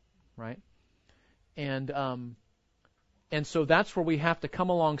 can it? Right? And so that's where we have to come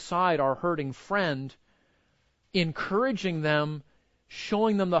alongside our hurting friend, encouraging them,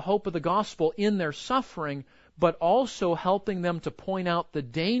 showing them the hope of the gospel in their suffering, but also helping them to point out the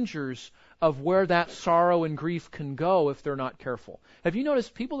dangers of where that sorrow and grief can go if they're not careful. Have you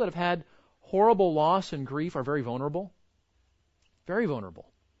noticed people that have had horrible loss and grief are very vulnerable? Very vulnerable.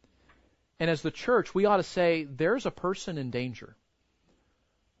 And as the church, we ought to say, there's a person in danger.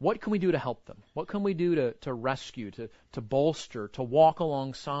 What can we do to help them? What can we do to rescue, to bolster, to walk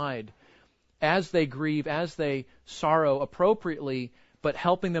alongside as they grieve, as they sorrow appropriately, but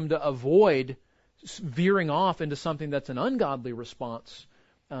helping them to avoid veering off into something that's an ungodly response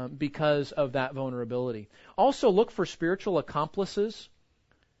because of that vulnerability. Also, look for spiritual accomplices.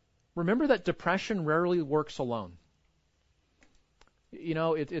 Remember that depression rarely works alone. You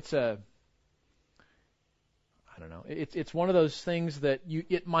know, it's one of those things that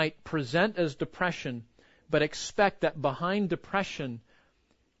it might present as depression, but expect that behind depression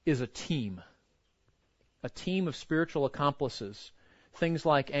is a team of spiritual accomplices. Things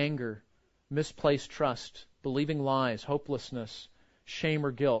like anger, misplaced trust, believing lies, hopelessness, shame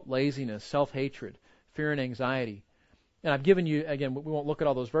or guilt, laziness, self-hatred, fear and anxiety. And I've given you, again, we won't look at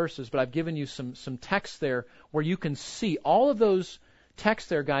all those verses, but I've given you some text there where you can see all of those texts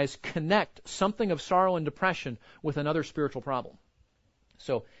there, guys, connect something of sorrow and depression with another spiritual problem.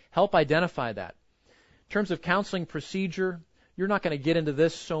 So help identify that. In terms of counseling procedure, you're not going to get into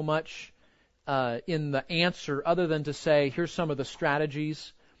this so much in the answer other than to say, here's some of the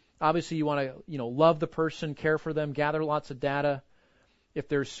strategies. Obviously, you want to love the person, care for them, gather lots of data. If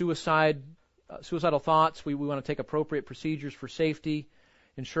there's suicidal thoughts, we want to take appropriate procedures for safety,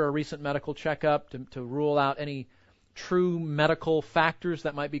 ensure a recent medical checkup to rule out any true medical factors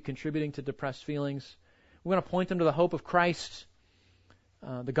that might be contributing to depressed feelings. We want to point them to the hope of Christ,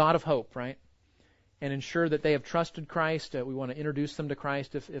 the God of hope, right? And ensure that they have trusted Christ. We want to introduce them to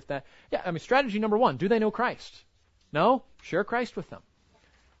Christ. Strategy number 1, do they know Christ? No? Share Christ with them.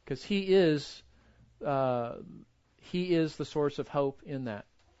 Because He is the source of hope in that.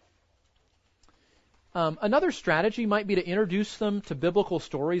 Another strategy might be to introduce them to biblical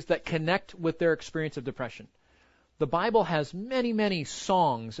stories that connect with their experience of depression. The Bible has many, many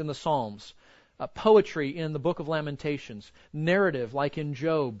songs in the Psalms, poetry in the Book of Lamentations, narrative like in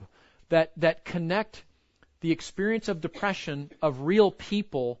Job, that connect the experience of depression of real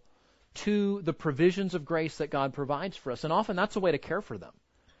people to the provisions of grace that God provides for us. And often that's a way to care for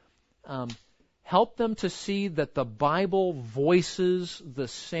them. Help them to see that the Bible voices the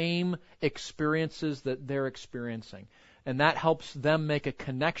same experiences that they're experiencing. And that helps them make a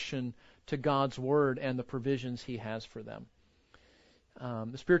connection to God's Word and the provisions He has for them.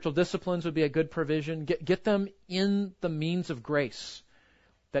 The spiritual disciplines would be a good provision. Get them in the means of grace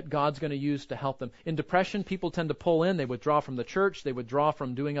that God's going to use to help them. In depression, people tend to pull in. They withdraw from the church. They withdraw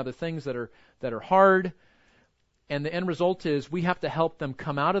from doing other things that are hard. And the end result is we have to help them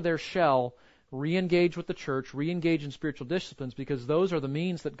come out of their shell, re-engage with the church, re-engage in spiritual disciplines, because those are the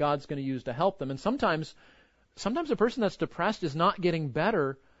means that God's going to use to help them. And sometimes a person that's depressed is not getting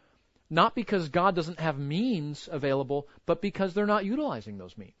better, not because God doesn't have means available, but because they're not utilizing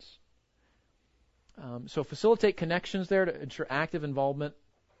those means. So facilitate connections there to ensure active involvement.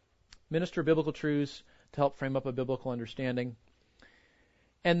 Minister biblical truths to help frame up a biblical understanding.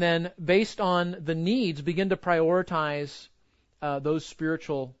 And then, based on the needs, begin to prioritize those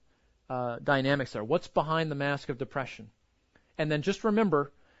spiritual dynamics there. What's behind the mask of depression? And then just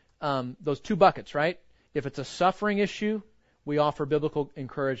remember those 2 buckets, right? If it's a suffering issue, we offer biblical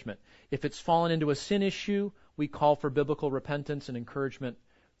encouragement. If it's fallen into a sin issue, we call for biblical repentance and encouragement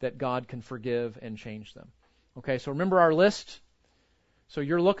that God can forgive and change them. Okay, so remember our list. So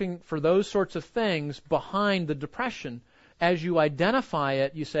you're looking for those sorts of things behind the depression. As you identify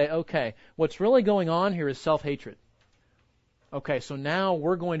it, you say, okay, what's really going on here is self-hatred. Okay, so now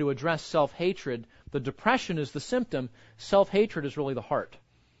we're going to address self-hatred. The depression is the symptom. Self-hatred is really the heart.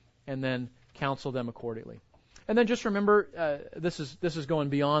 And then counsel them accordingly. And then just remember, this is going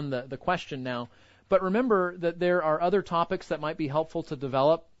beyond the question now, but remember that there are other topics that might be helpful to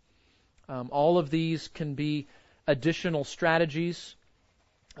develop. All of these can be additional strategies.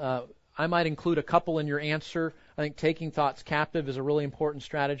 I might include a couple in your answer. I think taking thoughts captive is a really important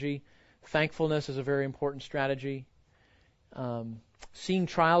strategy. Thankfulness is a very important strategy. Seeing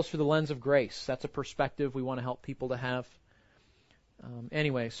trials through the lens of grace, that's a perspective we want to help people to have.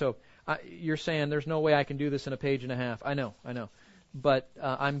 Anyway, so you're saying there's no way I can do this in a page and a half. I know. But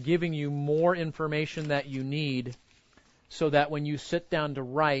I'm giving you more information that you need so that when you sit down to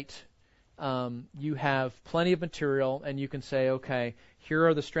write, you have plenty of material and you can say, okay, here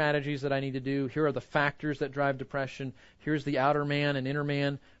are the strategies that I need to do. Here are the factors that drive depression. Here's the outer man and inner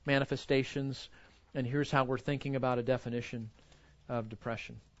man manifestations. And here's how we're thinking about a definition of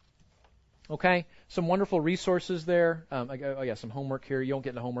depression. Okay, some wonderful resources there. I got some homework here. You won't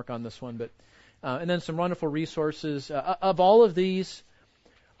get into homework on this one, but and then some wonderful resources. Of all of these,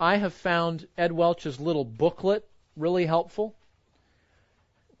 I have found Ed Welch's little booklet really helpful.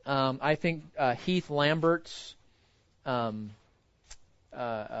 I think Heath Lambert's postpartum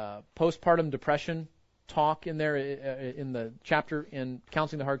depression talk in there in the chapter in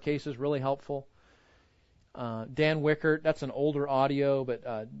Counseling the Hard Cases really helpful. Dan Wickert, that's an older audio, but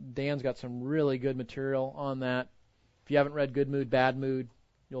Dan's got some really good material on that. If you haven't read Good Mood, Bad Mood,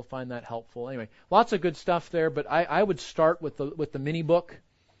 you'll find that helpful. Anyway, lots of good stuff there, but I would start with the mini book,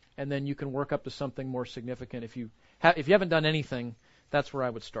 and then you can work up to something more significant. If you haven't done anything, that's where I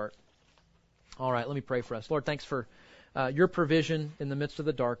would start. All right, let me pray for us. Lord, thanks for your provision in the midst of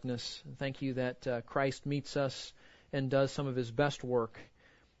the darkness. Thank you that Christ meets us and does some of His best work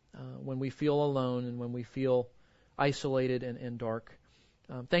when we feel alone and when we feel isolated and dark.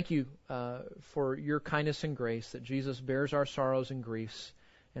 Thank you for your kindness and grace, that Jesus bears our sorrows and griefs,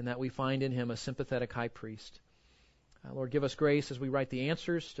 and that we find in Him a sympathetic high priest. Lord, give us grace as we write the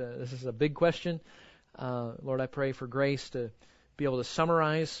answers. This is a big question. Lord, I pray for grace to be able to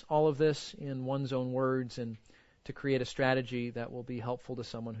summarize all of this in one's own words and to create a strategy that will be helpful to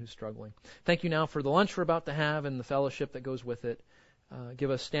someone who's struggling. Thank you now for the lunch we're about to have and the fellowship that goes with it.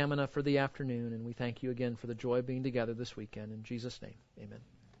 Give us stamina for the afternoon, and we thank you again for the joy of being together this weekend. In Jesus' name, amen.